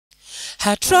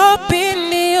A drop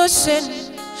in the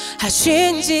ocean, a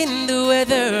change in the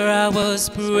weather. I was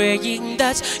praying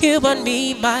that you and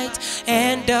me might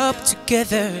end up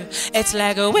together. It's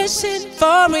like a wishing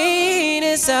for rain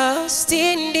is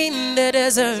stand in the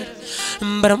desert,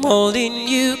 but I'm holding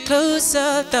you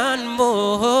closer than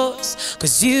most,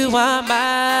 'cause you are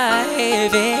my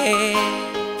heaven.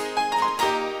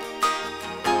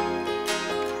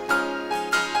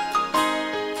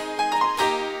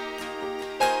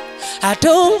 I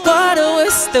don't wanna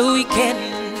waste the weekend.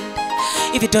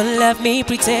 If you don't love me,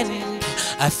 pretend.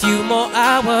 A few more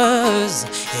hours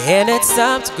and it's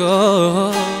time to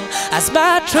go. As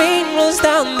my train rolls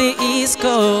down the East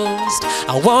Coast,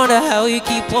 I wonder how you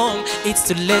keep on. It's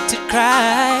too late to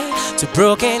cry, too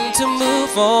broken to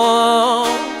move on.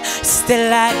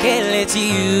 Still I can't let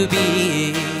you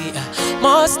be.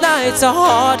 Most nights I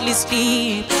hardly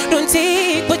sleep. Don't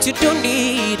take what you don't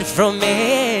need from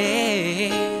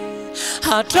me.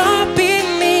 A drop in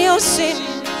the ocean,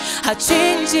 a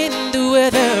change in the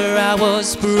weather. I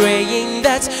was praying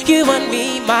that you and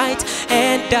me might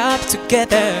end up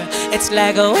together. It's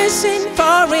like a wishing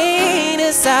for rain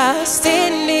as I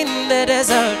stand in the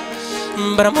desert,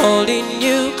 but I'm holding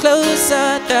you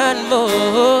closer than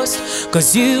most,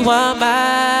 'cause you are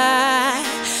my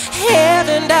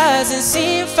heaven. Doesn't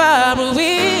seem far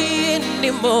away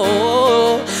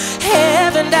anymore.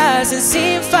 Heaven doesn't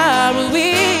seem far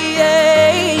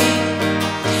away.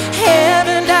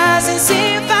 Heaven doesn't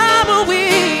seem far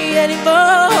away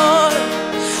anymore.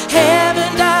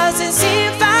 Heaven doesn't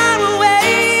seem far away.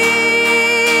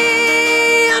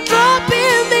 I'm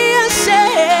dropping the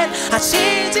ocean, I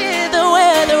changed the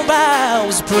weather. I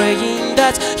was praying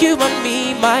that you and me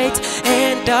might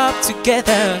end up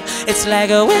together. It's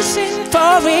like a wishing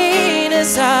for rain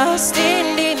as I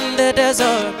stand in the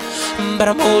desert, but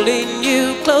I'm holding you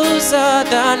closer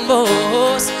than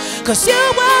most, 'cause you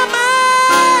are my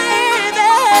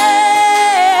heaven,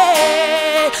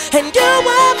 and you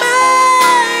are my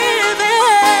heaven.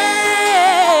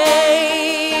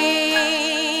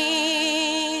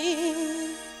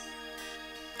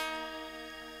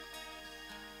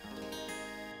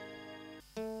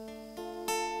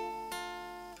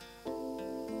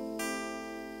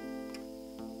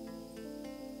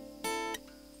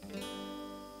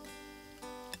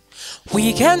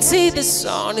 We can't see the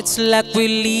sun, it's like we're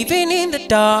living in the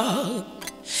dark.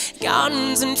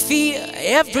 Guns and fear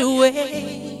everywhere.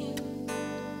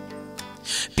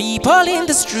 People in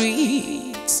the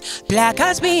streets,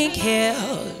 placards being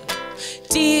held,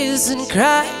 tears and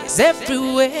cries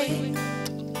everywhere.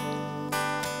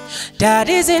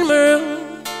 Daddy's in my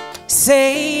room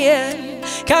saying,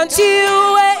 can't you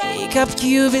wake up,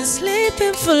 you've been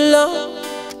sleeping for long.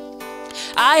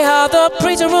 I heard the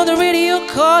preacher on the radio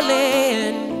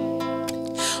calling,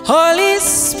 Holy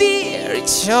Spirit,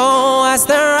 show us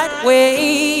the right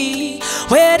way.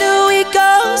 Where do we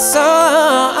go,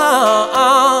 son?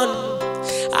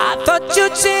 I thought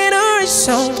your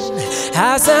generation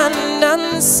has an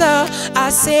answer. I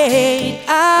said,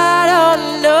 I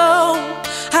don't know,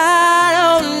 I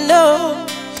don't know,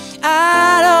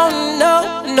 I don't know,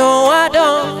 no I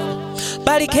don't.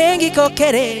 But it can't get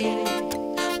coquette.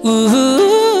 Ooh,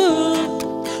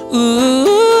 ooh,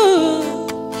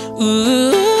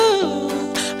 ooh,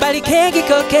 but it can't get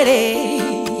coquette.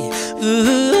 Ooh,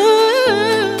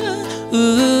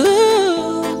 ooh,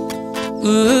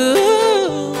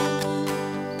 ooh.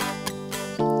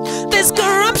 There's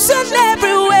corruption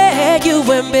everywhere, you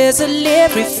embezzle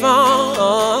every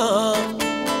form.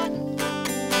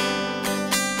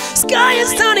 Sky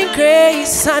is turning gray,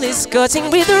 sun is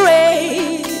scorching with the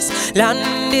rays.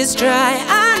 Land is dry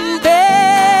and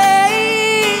bare.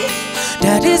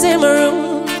 Daddy's in my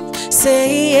room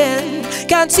saying,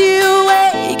 can't you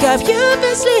wake up, you've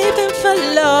been sleeping for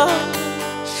long.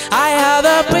 I have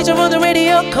a preacher on the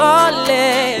radio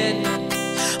calling,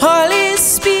 Holy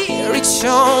Spirit,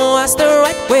 show us the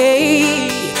right way.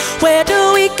 Where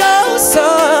do we go, son?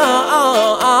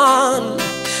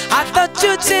 I thought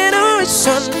your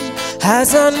generation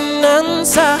has an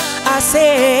answer. I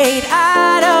said,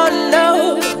 I don't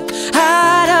know,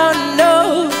 I don't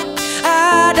know,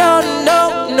 I don't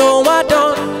know, no I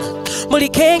don't. But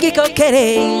it can't get coquette.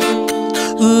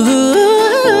 Ooh,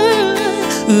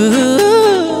 ooh,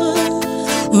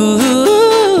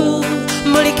 ooh,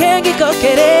 but it can't get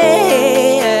coquette.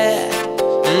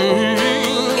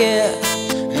 Yeah.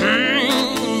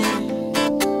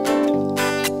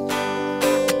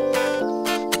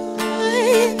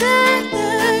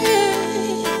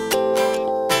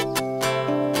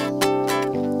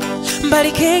 But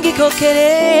it can't get coquette.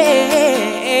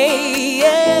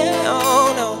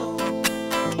 Oh no.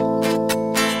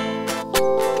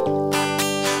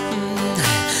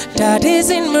 Daddy's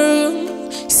in my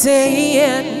room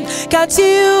saying, can't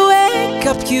you wake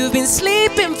up? You've been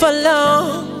sleeping for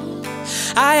long.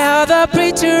 I heard the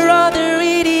preacher on the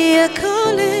radio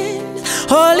calling,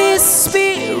 Holy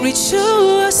Spirit,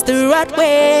 show us the right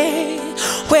way.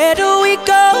 Where do we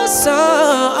go, son?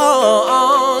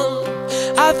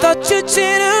 I thought your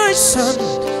generation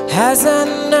has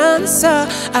an answer.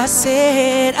 I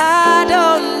said, I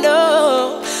don't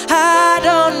know, I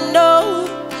don't know,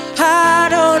 I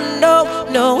don't know,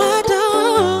 no, I don't.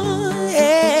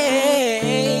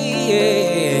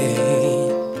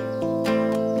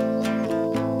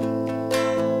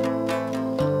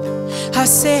 I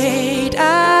said,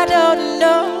 I don't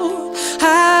know,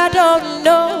 I don't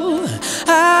know,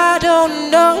 I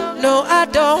don't know, no, I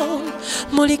don't.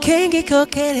 Mulikenge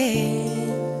kokere.